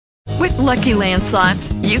With Lucky Land Slots,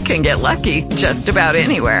 you can get lucky just about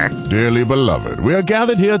anywhere. Dearly beloved, we are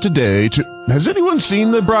gathered here today to... Has anyone seen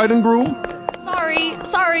the bride and groom?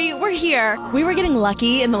 Sorry, we're here. We were getting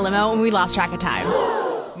lucky in the limo and we lost track of time.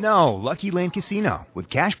 No, Lucky Land Casino, with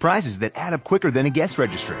cash prizes that add up quicker than a guest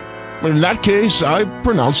registry. In that case, I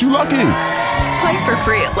pronounce you lucky. Play for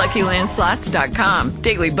free at LuckyLandSlots.com.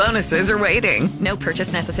 Daily bonuses are waiting. No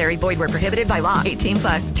purchase necessary. Void where prohibited by law.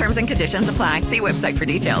 18+. Terms and conditions apply. See website for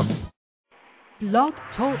details. Blog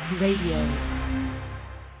Talk Radio.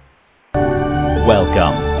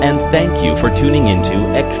 Welcome, and thank you for tuning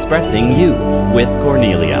into Expressing You with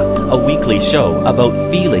Cornelia, a weekly show about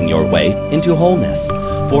feeling your way into wholeness.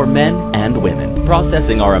 For men and women,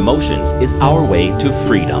 processing our emotions is our way to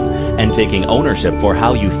freedom, and taking ownership for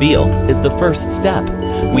how you feel is the first step.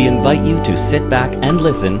 We invite you to sit back and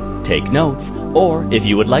listen, take notes, or if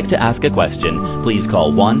you would like to ask a question, please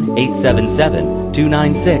call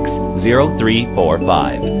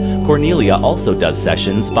 1-877-296-0345. Cornelia also does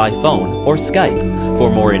sessions by phone or Skype. For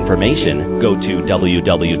more information, go to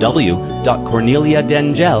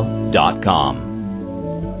www.corneliadengel.com.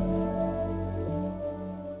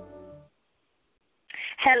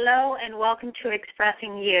 Hello and welcome to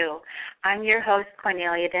Expressing You. I'm your host,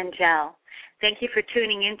 Cornelia Dengel. Thank you for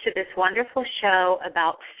tuning into this wonderful show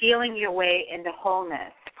about feeling your way into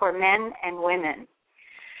wholeness for men and women.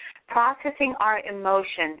 Processing our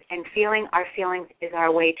emotions and feeling our feelings is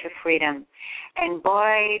our way to freedom. And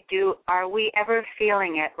boy, are we ever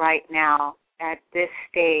feeling it right now at this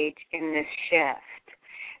stage in this shift.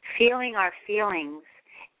 Feeling our feelings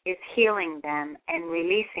is healing them and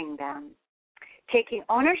releasing them. Taking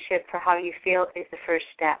ownership for how you feel is the first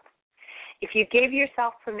step. If you give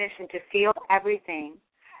yourself permission to feel everything,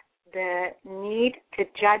 the need to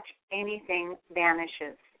judge anything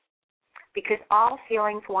vanishes, because all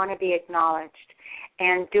feelings want to be acknowledged,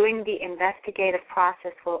 and doing the investigative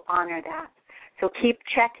process will honor that. So keep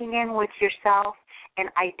checking in with yourself and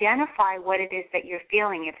identify what it is that you're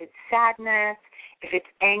feeling. If it's sadness, if it's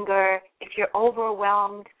anger, if you're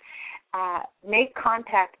overwhelmed, make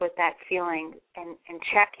contact with that feeling and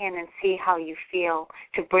check in and see how you feel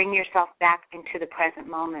to bring yourself back into the present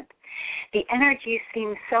moment. The energy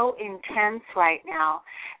seems so intense right now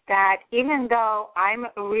that even though I'm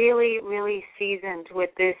really, really seasoned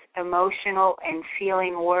with this emotional and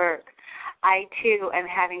feeling work, I too am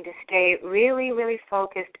having to stay really, really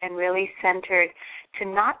focused and really centered to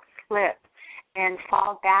not slip and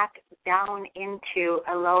fall back down into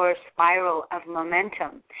a lower spiral of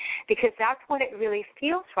momentum, because that's what it really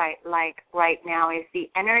feels like right now is the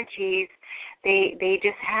energies, they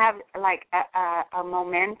just have like a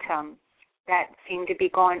momentum that seem to be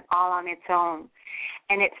going all on its own.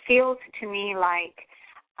 And it feels to me like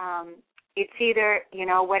it's either,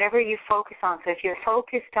 whatever you focus on. So if you're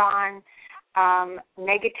focused on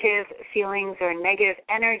negative feelings or negative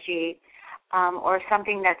energy, or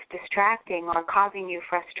something that's distracting or causing you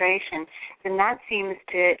frustration, then that seems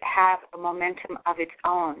to have a momentum of its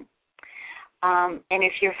own. And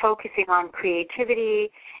if you're focusing on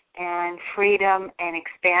creativity and freedom and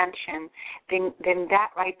expansion, then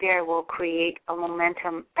that right there will create a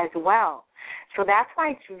momentum as well. So that's why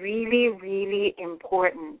it's really, really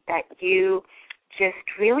important that you just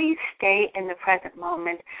really stay in the present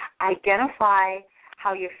moment, identify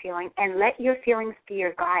how you're feeling, and let your feelings be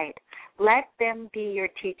your guide. Let them be your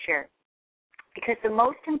teacher. Because the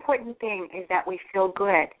most important thing is that we feel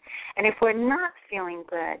good. And if we're not feeling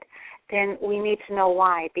good, then we need to know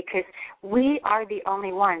why. Because we are the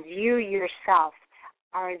only ones. You yourself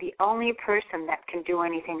are the only person that can do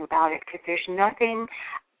anything about it. Because there's nothing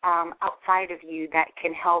outside of you that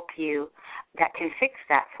can help you, that can fix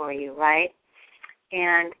that for you, right?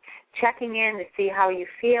 And checking in to see how you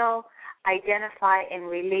feel, identify and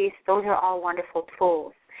release, those are all wonderful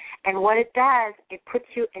tools. And what it does, it puts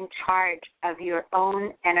you in charge of your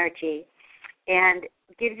own energy and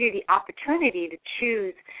gives you the opportunity to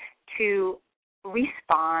choose to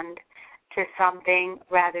respond to something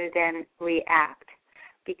rather than react,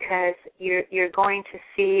 because you're going to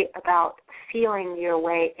see about feeling your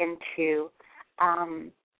way into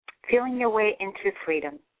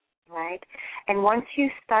freedom. Right? And once you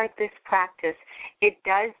start this practice, it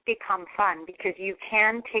does become fun, because you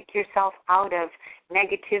can take yourself out of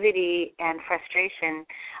negativity and frustration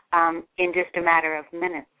in just a matter of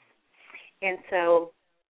minutes. And so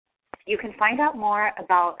you can find out more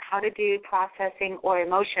about how to do processing or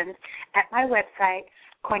emotions at my website,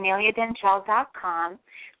 CorneliaDengel.com.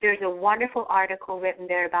 There's a wonderful article written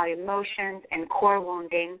there about emotions and core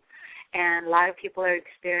wounding. and a lot of people are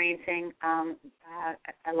experiencing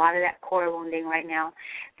a lot of that core wounding right now.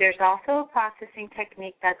 There's also a processing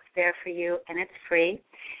technique that's there for you, and it's free,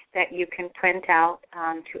 that you can print out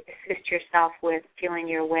to assist yourself with feeling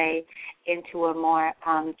your way into a more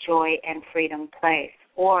joy and freedom place,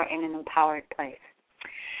 or in an empowered place.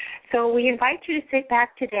 So we invite you to sit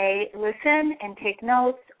back today, listen and take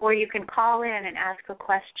notes, or you can call in and ask a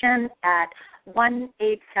question at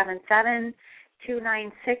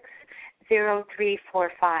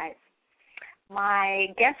 1-877-296-0345. My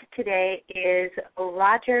guest today is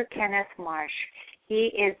Roger Kenneth Marsh.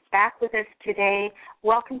 He is back with us today.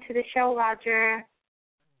 Welcome to the show, Roger.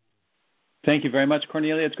 Thank you very much,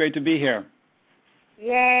 Cornelia. It's great to be here.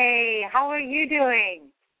 Yay. How are you doing?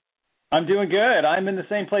 I'm doing good. I'm in the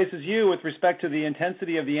same place as you with respect to the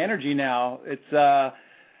intensity of the energy now.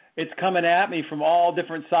 It's coming at me from all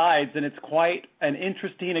different sides, and it's quite an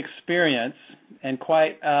interesting experience and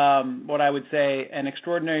quite, what I would say, an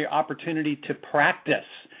extraordinary opportunity to practice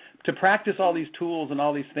all these tools and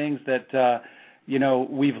all these things that,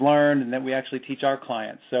 we've learned and that we actually teach our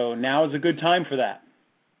clients. So now is a good time for that.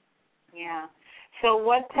 Yeah. So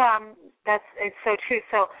it's so true.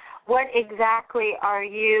 So what exactly are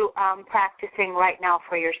you practicing right now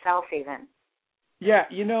for yourself even? Yeah,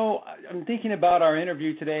 I'm thinking about our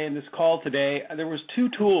interview today and this call today. There was two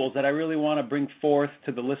tools that I really want to bring forth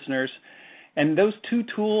to the listeners, and those two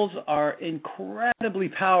tools are incredibly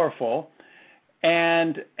powerful,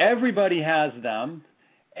 and everybody has them,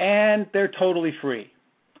 and they're totally free.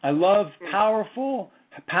 I love powerful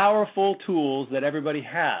tools that everybody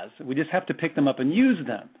has. We just have to pick them up and use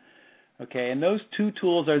them. Okay, and those two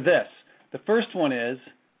tools are this. The first one is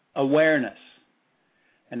awareness,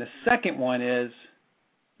 and the second one is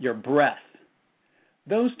your breath.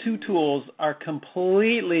 Those two tools are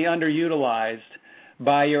completely underutilized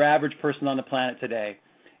by your average person on the planet today.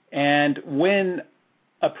 And when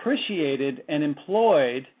appreciated and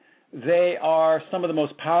employed, they are some of the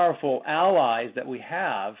most powerful allies that we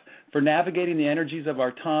have for navigating the energies of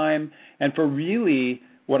our time and for really,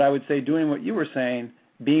 what I would say, doing what you were saying,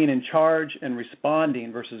 being in charge and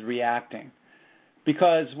responding versus reacting.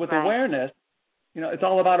 Because with awareness, it's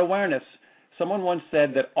all about awareness. Someone once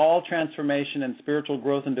said that all transformation and spiritual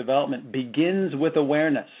growth and development begins with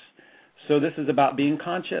awareness. So this is about being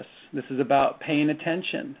conscious. This is about paying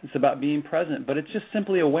attention. It's about being present. But it's just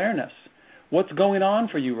simply awareness. What's going on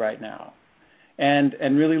for you right now? And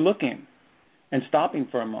really looking and stopping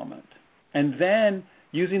for a moment. And then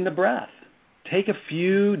using the breath. Take a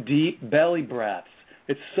few deep belly breaths.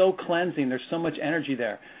 It's so cleansing. There's so much energy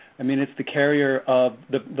there. I mean, it's the carrier of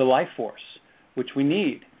the life force, which we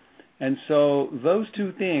need. And so those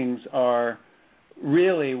two things are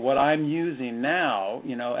really what I'm using now,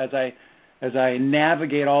 as I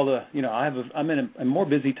navigate all the, I'm in a more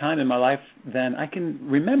busy time in my life than I can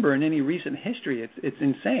remember in any recent history. It's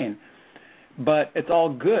insane. But it's all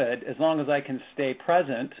good as long as I can stay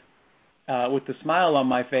present with the smile on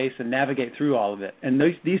my face and navigate through all of it. And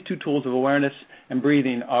these two tools of awareness and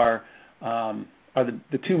breathing are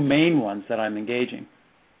the two main ones that I'm engaging.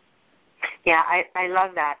 Yeah, I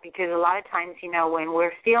love that, because a lot of times, when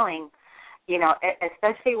we're feeling,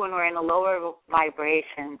 especially when we're in a lower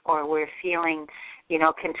vibration, or we're feeling,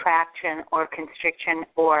 contraction or constriction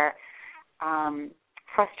or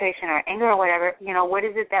frustration or anger or whatever, what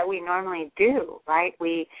is it that we normally do, right?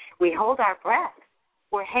 We hold our breath.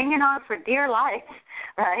 We're hanging on for dear life,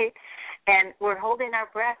 right? And we're holding our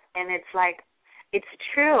breath, and it's like, it's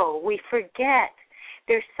true. We forget.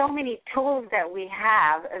 There's so many tools that we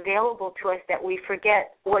have available to us that we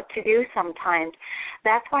forget what to do sometimes.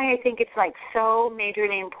 That's why I think it's like so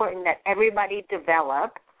majorly important that everybody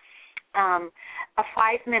develop a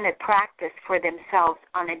 5-minute practice for themselves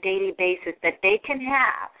on a daily basis that they can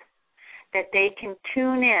have, that they can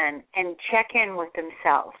tune in and check in with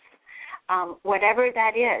themselves. Whatever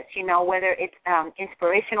that is, whether it's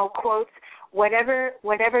inspirational quotes, whatever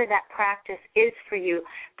that practice is for you,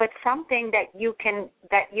 but something that you can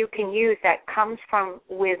use that comes from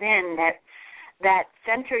within, that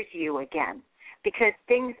centers you again, because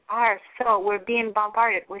things are we're being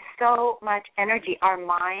bombarded with so much energy. Our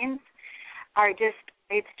minds are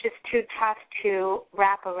it's just too tough to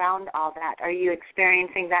wrap around all that. Are you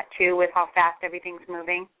experiencing that too, with how fast everything's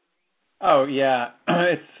moving? Oh, yeah.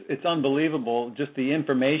 It's unbelievable, just the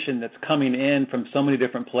information that's coming in from so many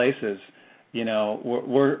different places.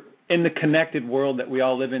 We're in the connected world that we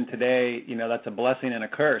all live in today. That's a blessing and a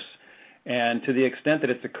curse. And to the extent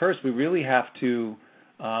that it's a curse, we really have to,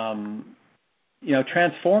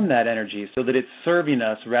 transform that energy so that it's serving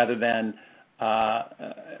us rather than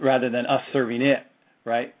us serving it,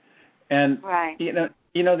 right? And,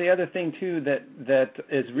 The other thing too that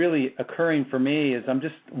is really occurring for me is I'm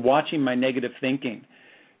just watching my negative thinking.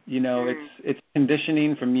 It's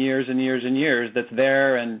conditioning from years and years and years that's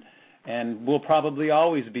there and will probably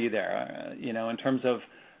always be there. In terms of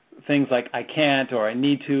things like I can't, or I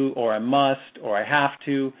need to, or I must, or I have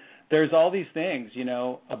to. There's all these things,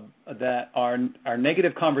 that are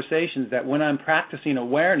negative conversations that when I'm practicing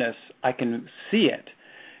awareness, I can see it.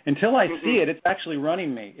 Until I see it, it's actually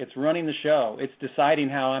running me. It's running the show. It's deciding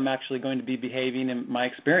how I'm actually going to be behaving in my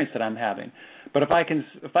experience that I'm having. But if I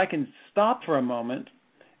can stop for a moment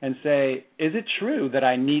and say, is it true that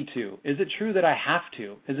I need to? Is it true that I have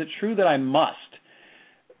to? Is it true that I must?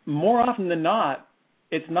 More often than not,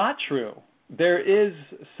 it's not true. There is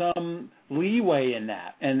some leeway in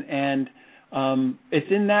that. And it's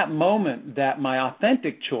in that moment that my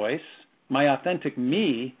authentic choice, my authentic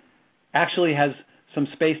me, actually has some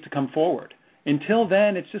space to come forward. Until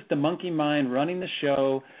then, it's just the monkey mind running the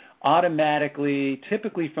show automatically,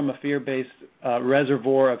 typically from a fear-based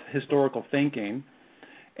reservoir of historical thinking.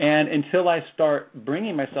 And until I start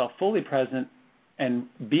bringing myself fully present and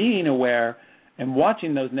being aware and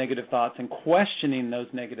watching those negative thoughts and questioning those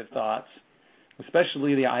negative thoughts,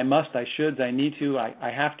 especially the I must, I should, I need to,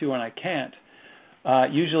 I have to, and I can't,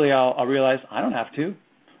 usually I'll realize I don't have to.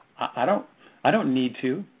 I don't need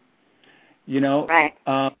to. Right.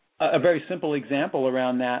 A very simple example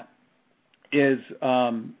around that is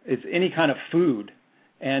any kind of food.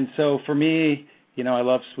 And so for me, I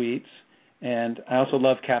love sweets, and I also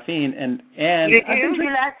love caffeine. And you do? You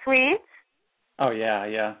love sweets? Oh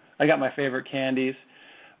yeah. I got my favorite candies.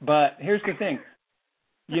 But here's the thing.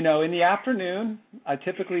 In the afternoon, I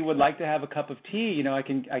typically would like to have a cup of tea. I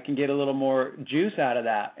can get a little more juice out of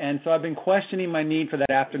that. And so I've been questioning my need for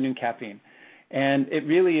that afternoon caffeine. And it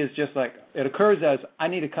really is just like, it occurs as I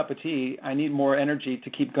need a cup of tea, I need more energy to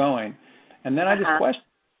keep going. And then I just question,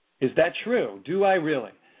 is that true? Do I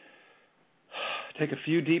really? Take a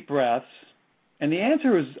few deep breaths. And the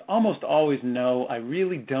answer is almost always no, I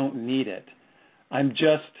really don't need it. I'm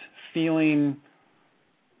just feeling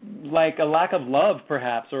like a lack of love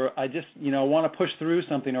perhaps, or I just, want to push through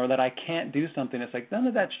something, or that I can't do something. It's like, none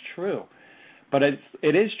of that's true. But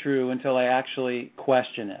it is true until I actually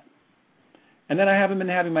question it. And then I haven't been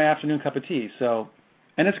having my afternoon cup of tea,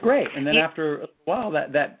 and it's great. And then after a while,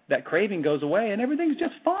 that craving goes away, and everything's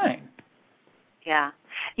just fine. Yeah.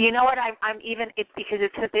 You know what? It's because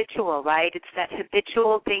it's habitual, right? It's that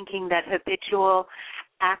habitual thinking, that habitual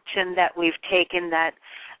action that we've taken, that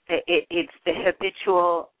it's the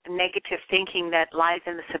habitual negative thinking that lies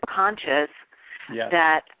in the subconscious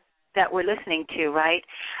that we're listening to, right?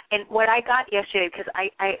 And what I got yesterday, because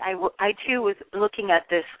I too was looking at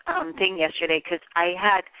this thing yesterday, because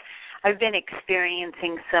I've been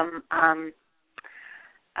experiencing some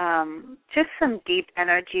just some deep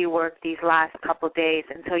energy work these last couple of days,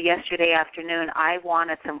 and so yesterday afternoon I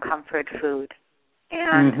wanted some comfort food,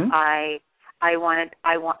 and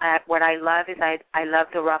what I love is I love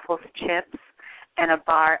the Ruffles chips and a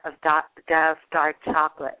bar of Dove dark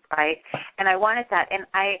chocolate, right? And I wanted that, and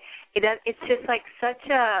it's just like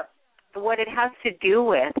what it has to do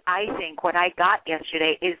with, I think, what I got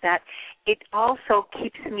yesterday is that it also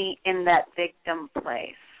keeps me in that victim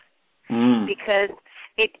place, because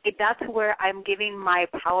that's where I'm giving my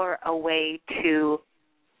power away to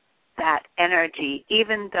that energy,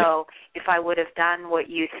 even though if I would have done what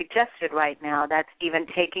you suggested right now, that's even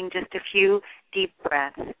taking just a few deep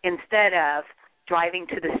breaths instead of driving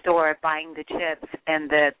to the store, buying the chips and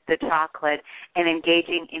the chocolate and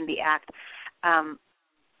engaging in the act.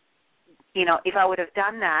 If I would have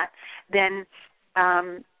done that, then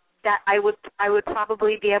that I would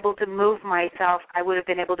probably be able to move myself. I would have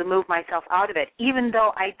been able to move myself out of it, even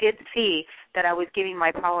though I did see that I was giving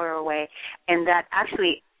my power away, and that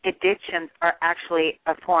actually addictions are actually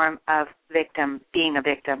a form of being a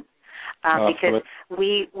victim. Because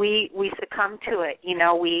we succumb to it,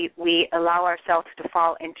 we allow ourselves to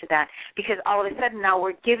fall into that, because all of a sudden now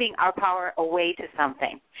we're giving our power away to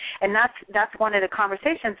something, and that's one of the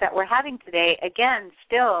conversations that we're having today. Again,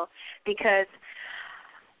 still because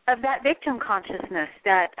of that victim consciousness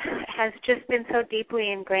that has just been so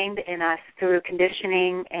deeply ingrained in us through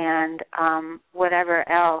conditioning and whatever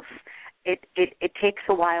else. It takes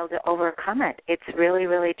a while to overcome it. It's really,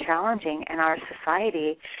 really challenging, and our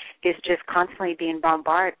society is just constantly being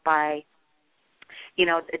bombarded by,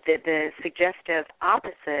 the suggestive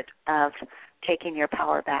opposite of taking your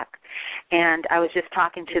power back. And I was just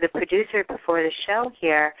talking to the producer before the show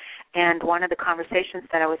here, and one of the conversations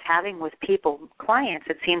that I was having with people, clients,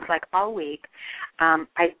 it seems like all week,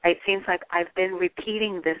 it seems like I've been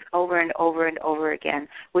repeating this over and over and over again,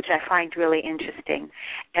 which I find really interesting.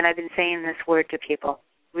 And I've been saying this word to people: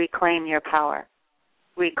 reclaim your power.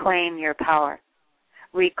 Reclaim your power.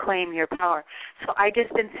 Reclaim your power. So I've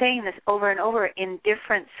just been saying this over and over in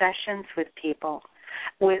different sessions with people,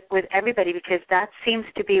 with everybody, because that seems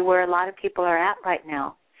to be where a lot of people are at right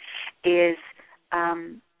now, is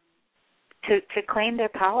to claim their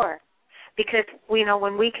power. Because,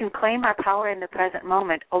 when we can claim our power in the present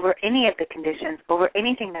moment over any of the conditions, over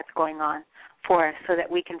anything that's going on for us, so that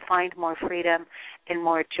we can find more freedom and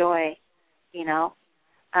more joy,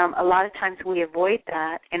 a lot of times we avoid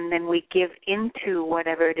that, and then we give into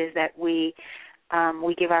whatever it is that we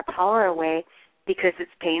give our power away because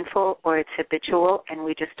it's painful or it's habitual, and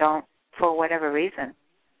we just don't, for whatever reason.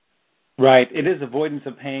 Right. It is avoidance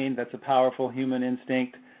of pain. That's a powerful human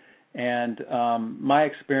instinct. And my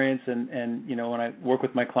experience, and when I work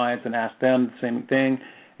with my clients and ask them the same thing,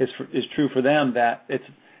 is true for them, that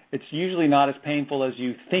it's usually not as painful as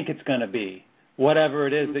you think it's going to be. Whatever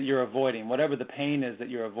it is that you're avoiding, whatever the pain is that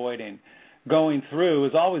you're avoiding, going through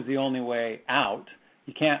is always the only way out.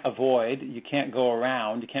 You can't avoid, you can't go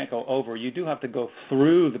around, you can't go over. You do have to go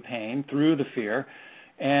through the pain, through the fear.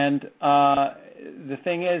 And the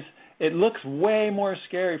thing is, it looks way more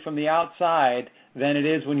scary from the outside than it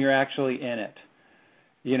is when you're actually in it.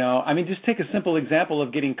 Just take a simple example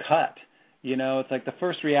of getting cut. It's like the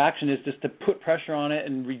first reaction is just to put pressure on it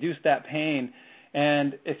and reduce that pain.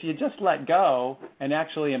 And if you just let go and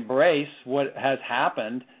actually embrace what has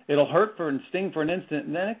happened, it'll hurt and sting for an instant,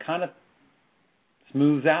 and then it kind of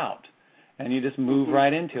smooths out, and you just move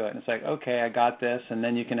right into it. And it's like, okay, I got this, and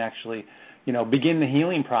then you can actually, begin the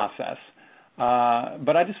healing process.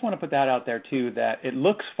 But I just want to put that out there, too, that it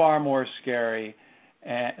looks far more scary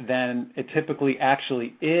than it typically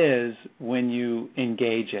actually is when you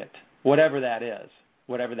engage it, whatever that is,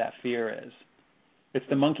 whatever that fear is. It's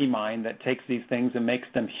the monkey mind that takes these things and makes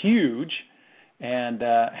them huge, and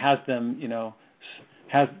has them,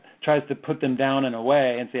 tries to put them down in a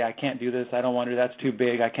way and say, I can't do this, I don't want to, that's too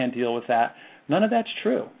big, I can't deal with that. None of that's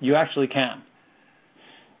true. You actually can.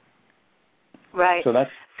 Right. So that's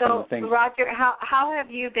so Roger, how have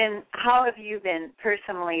you been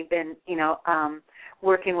personally been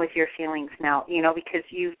working with your feelings now? Because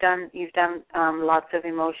you've done lots of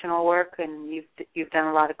emotional work, and you've done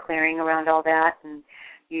a lot of clearing around all that, and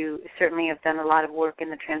you certainly have done a lot of work in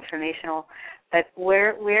the transformational. But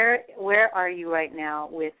where are you right now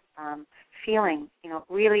with feeling?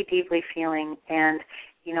 Really deeply feeling, and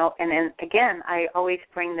and again, I always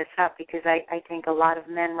bring this up because I think a lot of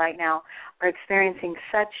men right now are experiencing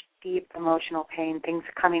such deep emotional pain, things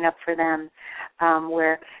coming up for them,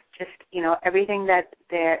 where just, everything that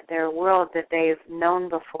their world that they've known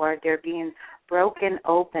before, they're being broken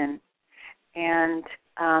open, and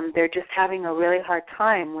they're just having a really hard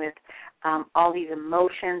time with all these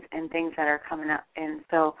emotions and things that are coming up. And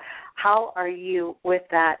so how are you with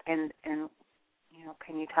that, and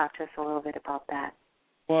can you talk to us a little bit about that?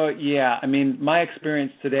 Well, yeah. My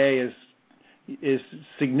experience today is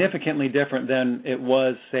significantly different than it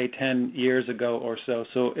was, say, 10 years ago or so.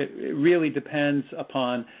 So it really depends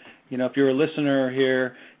upon, if you're a listener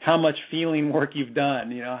here, how much feeling work you've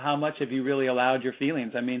done. How much have you really allowed your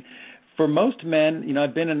feelings? For most men,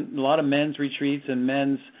 I've been in a lot of men's retreats and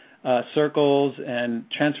men's circles and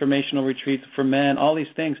transformational retreats for men, all these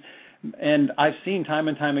things. And I've seen time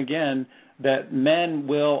and time again that men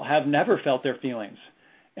will have never felt their feelings.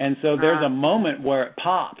 And so there's a moment where it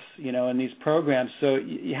pops, in these programs. So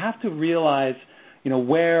you have to realize,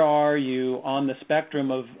 where are you on the spectrum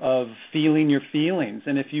of feeling your feelings?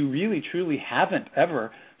 And if you really, truly haven't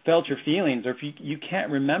ever felt your feelings, or if you can't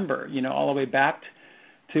remember, all the way back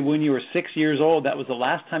to when you were 6 years old, that was the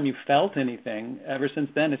last time you felt anything. Ever since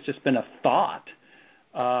then, it's just been a thought.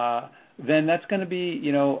 Then that's going to be,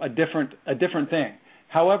 a different thing.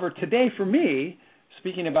 However, today for me,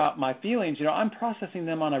 speaking about my feelings, I'm processing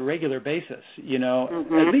them on a regular basis,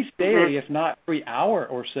 at least daily, if not every hour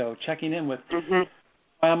or so, checking in with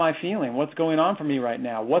how am I feeling? What's going on for me right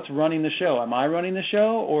now? What's running the show? Am I running the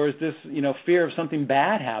show, or is this, fear of something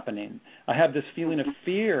bad happening? I have this feeling of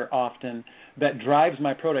fear often that drives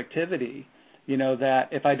my productivity, that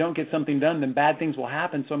if I don't get something done, then bad things will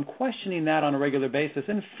happen. So I'm questioning that on a regular basis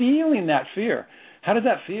and feeling that fear. How does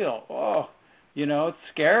that feel? Oh, it's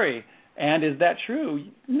scary. And is that true?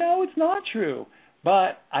 No, it's not true.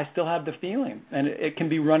 But I still have the feeling, and it can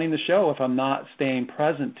be running the show if I'm not staying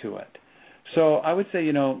present to it. So I would say,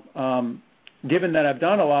 given that I've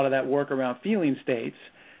done a lot of that work around feeling states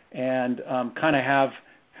and kind of have,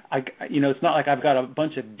 it's not like I've got a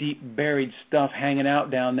bunch of deep buried stuff hanging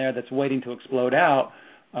out down there that's waiting to explode out.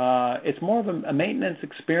 It's more of a maintenance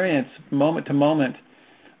experience, moment to moment.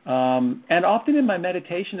 And often in my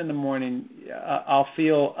meditation in the morning, I'll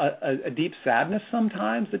feel a deep sadness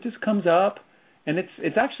sometimes that just comes up, and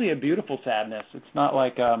it's actually a beautiful sadness. It's not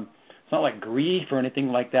like grief or anything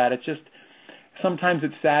like that. It's just sometimes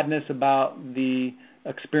it's sadness about the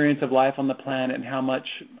experience of life on the planet and how much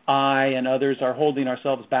I and others are holding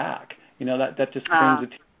ourselves back. That just brings it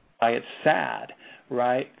to why it's sad,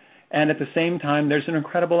 right? And at the same time, there's an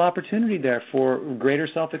incredible opportunity there for greater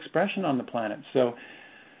self-expression on the planet. So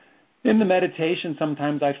in the meditation,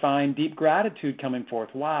 sometimes I find deep gratitude coming forth.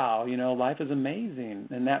 Wow, life is amazing.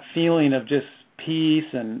 And that feeling of just peace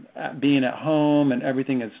and being at home and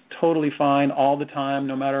everything is totally fine all the time,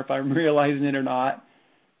 no matter if I'm realizing it or not,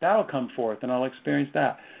 that'll come forth and I'll experience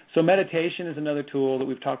that. So meditation is another tool that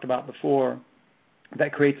we've talked about before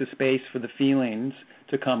that creates a space for the feelings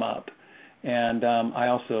to come up. And I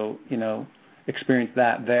also, experience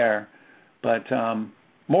that there. But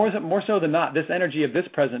more so than not, this energy of this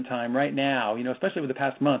present time right now, especially with the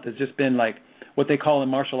past month, has just been like what they call in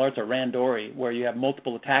martial arts a randori, where you have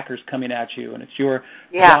multiple attackers coming at you, and it's your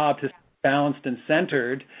job to stay balanced and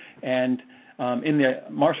centered. And in the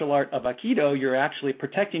martial art of Aikido, you're actually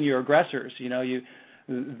protecting your aggressors. You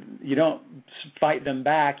don't fight them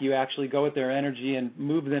back. You actually go with their energy and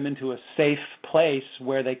move them into a safe place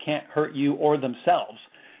where they can't hurt you or themselves.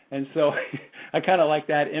 And so I kind of like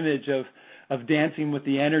that image of dancing with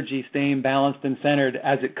the energy, staying balanced and centered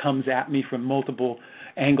as it comes at me from multiple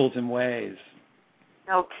angles and ways.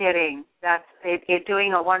 No kidding. That's it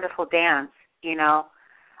doing a wonderful dance, Yeah,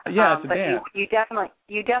 it's a but dance. You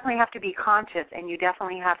definitely have to be conscious, and you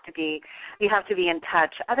definitely have to be in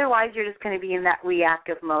touch. Otherwise, you're just going to be in that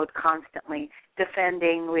reactive mode constantly,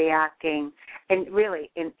 defending, reacting, and really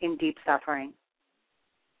in deep suffering.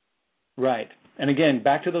 Right. And again,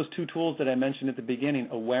 back to those two tools that I mentioned at the beginning,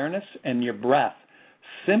 awareness and your breath.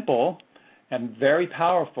 Simple and very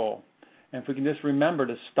powerful. And if we can just remember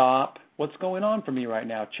to stop what's going on for me right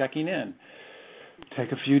now, checking in.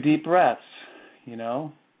 Take a few deep breaths,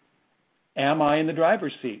 Am I in the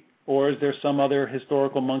driver's seat? Or is there some other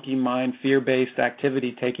historical monkey mind, fear-based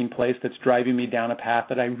activity taking place that's driving me down a path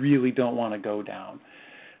that I really don't want to go down?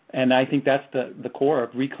 And I think that's the core of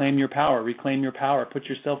reclaim your power, put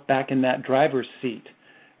yourself back in that driver's seat.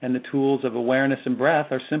 And the tools of awareness and breath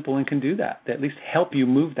are simple and can do that. They at least help you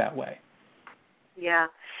move that way. Yeah.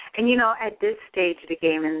 And, at this stage of the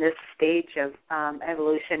game, in this stage of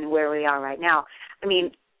evolution where we are right now,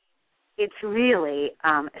 it's really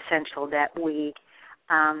essential that we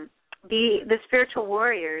be the spiritual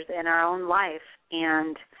warriors in our own life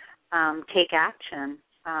and take action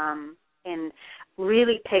and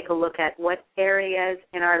really take a look at what areas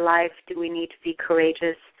in our life do we need to be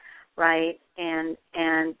courageous, right, and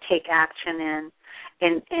take action in,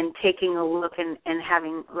 and taking a look and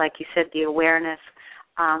having, like you said, the awareness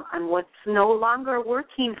on what's no longer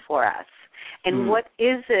working for us, and what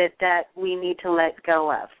is it that we need to let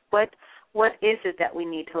go of? What is it that we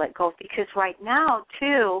need to let go of? Because right now,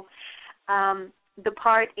 too, the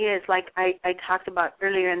part is, like I talked about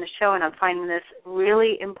earlier in the show, and I'm finding this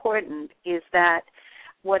really important, is that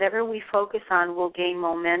whatever we focus on will gain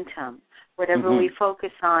momentum. Whatever we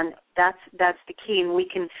focus on, that's the key, and we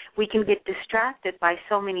can get distracted by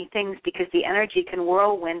so many things because the energy can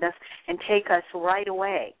whirlwind us and take us right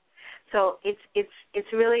away. So it's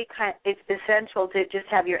really it's essential to just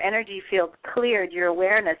have your energy field cleared, your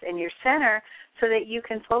awareness and your center, so that you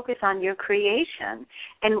can focus on your creation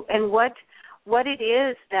and what it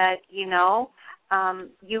is that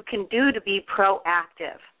you can do to be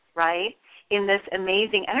proactive, right, in this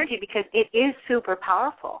amazing energy, because it is super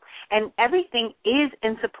powerful and everything is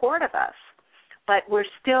in support of us, but we're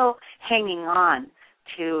still hanging on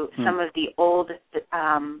to some of the old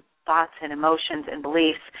thoughts and emotions and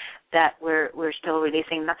beliefs that we're still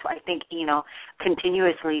releasing. That's why I think,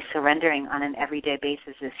 continuously surrendering on an everyday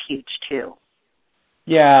basis is huge too.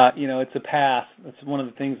 Yeah, it's a path. That's one of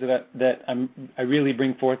the things that I really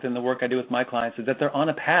bring forth in the work I do with my clients, is that they're on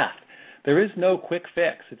a path. There is no quick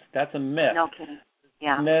fix. That's a myth. No kidding.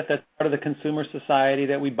 Yeah. A myth. That's part of the consumer society,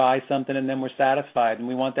 that we buy something and then we're satisfied, and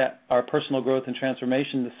we want that our personal growth and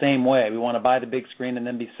transformation the same way. We want to buy the big screen and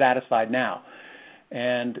then be satisfied now.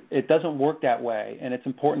 And it doesn't work that way, and it's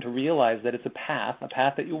important to realize that it's a path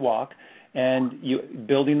that you walk, and you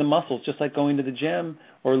building the muscles, just like going to the gym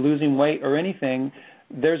or losing weight or anything.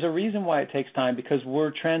 There's a reason why it takes time, because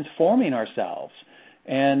we're transforming ourselves,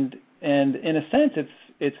 and in a sense,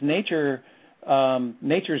 it's nature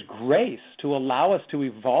nature's grace to allow us to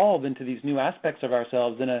evolve into these new aspects of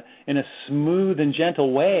ourselves in a smooth and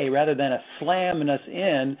gentle way, rather than a slamming us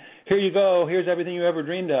in. Here you go. Here's everything you ever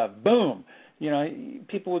dreamed of. Boom.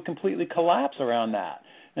 People would completely collapse around that.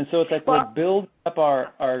 And so it's like we're building up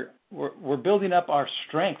we're building up our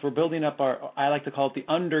strength. We're building up I like to call it the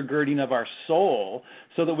undergirding of our soul,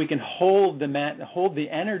 so that we can hold the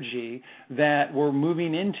energy that we're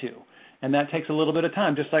moving into. And that takes a little bit of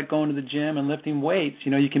time, just like going to the gym and lifting weights.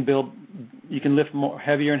 You can lift more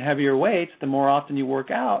heavier and heavier weights the more often you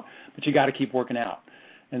work out, but you got to keep working out.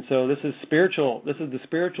 And so this is spiritual. This is the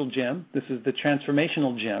spiritual gym. This is the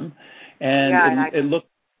transformational gym, and it looks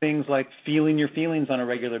at things like feeling your feelings on a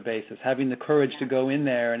regular basis, having the courage to go in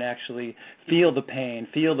there and actually feel the pain,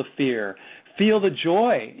 feel the fear, feel the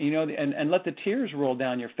joy, and let the tears roll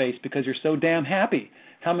down your face because you're so damn happy.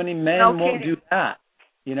 How many men won't do that?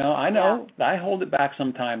 I know I hold it back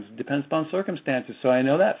sometimes. It depends upon circumstances. So I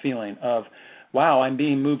know that feeling of, wow, I'm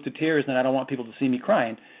being moved to tears and I don't want people to see me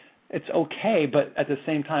crying. It's okay, but at the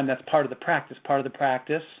same time, that's part of the practice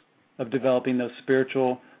of developing those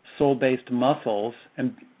spiritual, soul-based muscles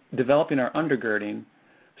and developing our undergirding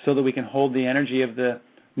so that we can hold the energy of the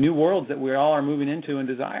new worlds that we all are moving into and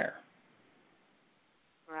desire.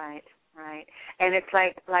 Right. And it's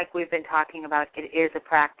like we've been talking about, it is a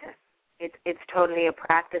practice. It's totally a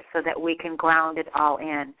practice so that we can ground it all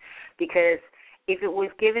in. Because if it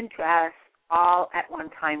was given to us all at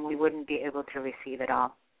one time, we wouldn't be able to receive it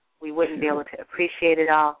all. We wouldn't be able to appreciate it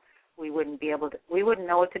all. We wouldn't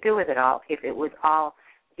know what to do with it all if it was all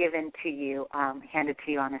given to you, handed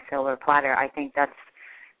to you on a silver platter. I think that's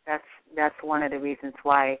one of the reasons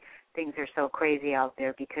why things are so crazy out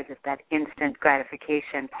there, because of that instant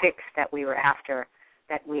gratification fix that we were after,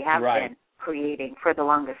 that we have been creating for the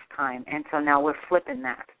longest time, and so now we're flipping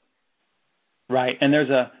that. Right, and there's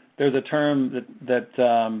a term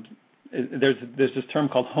there's this term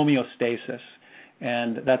called homeostasis,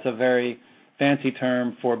 and that's a very fancy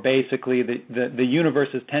term for basically the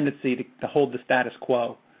universe's tendency to hold the status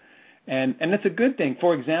quo, and it's a good thing.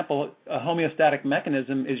 For example, a homeostatic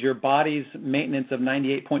mechanism is your body's maintenance of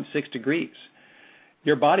 98.6 degrees.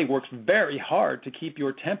 Your body works very hard to keep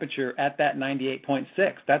your temperature at that 98.6.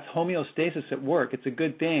 That's homeostasis at work. It's a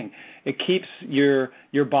good thing. It keeps your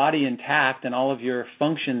body intact and all of your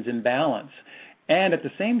functions in balance. And at the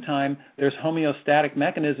same time, there's homeostatic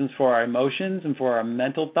mechanisms for our emotions and for our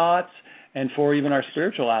mental thoughts and for even our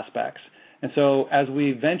spiritual aspects. And so as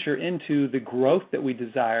we venture into the growth that we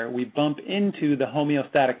desire, we bump into the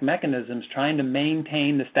homeostatic mechanisms trying to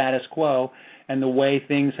maintain the status quo and the way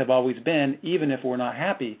things have always been, even if we're not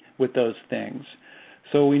happy with those things.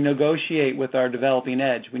 So we negotiate with our developing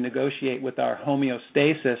edge. We negotiate with our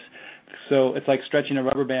homeostasis. So it's like stretching a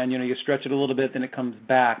rubber band. You stretch it a little bit, then it comes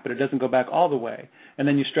back, but it doesn't go back all the way. And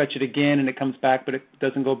then you stretch it again, and it comes back, but it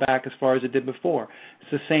doesn't go back as far as it did before.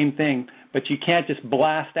 It's the same thing, but you can't just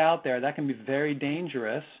blast out there. That can be very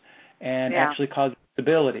dangerous and actually cause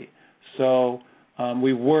instability. So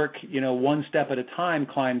we work, one step at a time,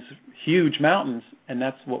 climbs huge mountains, and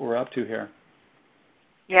that's what we're up to here.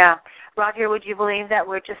 Yeah. Roger, would you believe that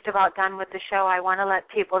we're just about done with the show? I want to let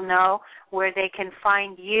people know where they can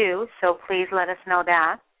find you, so please let us know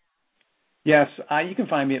that. Yes, you can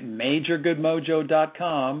find me at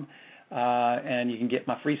majorgoodmojo.com, and you can get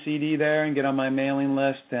my free CD there and get on my mailing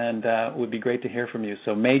list, and it would be great to hear from you.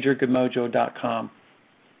 So majorgoodmojo.com.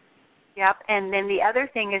 Yep, and then the other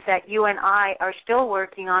thing is that you and I are still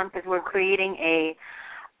working on, because we're creating a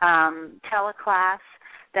teleclass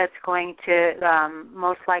that's going to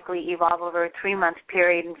most likely evolve over a 3-month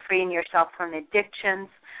period and freeing yourself from addictions,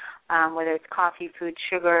 whether it's coffee, food,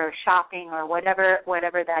 sugar, or shopping, or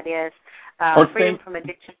whatever that is. Freedom from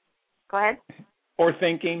addiction. Go ahead. Or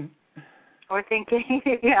thinking. Or thinking,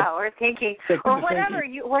 or thinking, or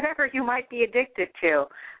whatever you might be addicted to,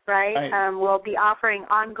 right? We'll be offering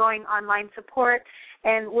ongoing online support,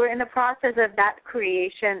 and we're in the process of that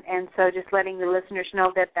creation, and so just letting the listeners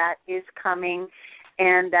know that is coming,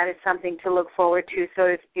 and that is something to look forward to.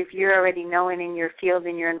 So if you're already knowing in your field,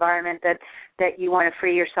 in your environment, that you want to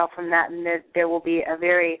free yourself from that, and there will be a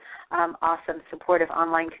very awesome, supportive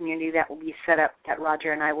online community that will be set up that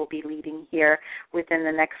Roger and I will be leading here within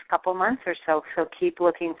the next couple months or so. So keep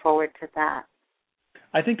looking forward to that.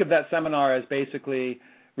 I think of that seminar as basically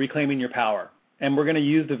reclaiming your power. And we're going to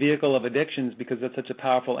use the vehicle of addictions because that's such a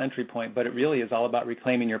powerful entry point, but it really is all about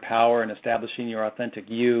reclaiming your power and establishing your authentic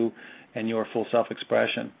you and your full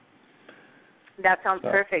self-expression. That sounds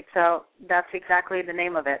perfect. So that's exactly the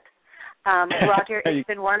name of it. Roger, it's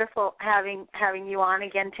been wonderful having you on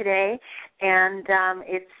again today, and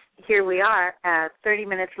here we are. 30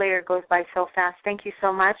 minutes later, it goes by so fast. Thank you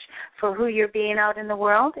so much for who you're being out in the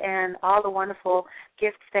world and all the wonderful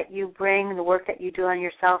gifts that you bring, the work that you do on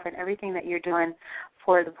yourself, and everything that you're doing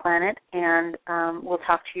for the planet. And we'll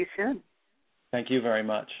talk to you soon. Thank you very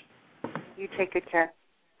much. You take good care.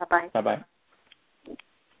 Bye-bye. Bye-bye.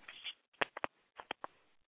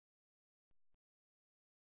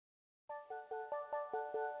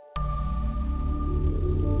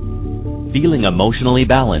 Feeling emotionally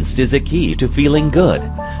balanced is a key to feeling good.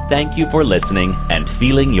 Thank you for listening and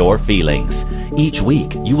feeling your feelings. Each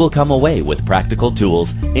week, you will come away with practical tools,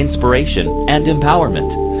 inspiration, and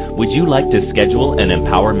empowerment. Would you like to schedule an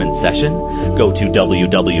empowerment session? Go to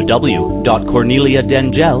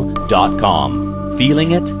www.corneliadengel.com.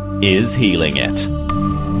 Feeling it is healing it.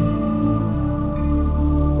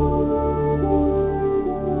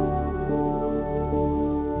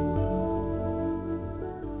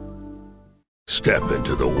 Step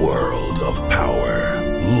into the world of power,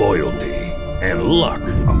 loyalty, and luck.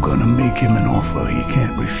 I'm gonna make him an offer he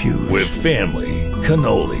can't refuse. With family,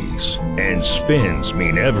 cannolis, and spins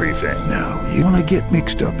mean everything. Now, you wanna get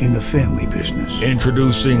mixed up in the family business.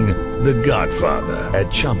 Introducing The Godfather at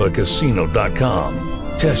ChumbaCasino.com.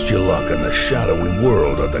 Test your luck in the shadowy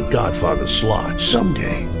world of The Godfather slot.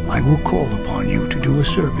 Someday, I will call upon you to do a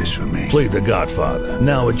service for me. Play The Godfather,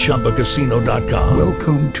 now at ChumbaCasino.com.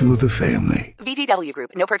 Welcome to the family. VGW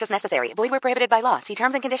Group. No purchase necessary. Void where prohibited by law. See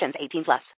terms and conditions. 18+.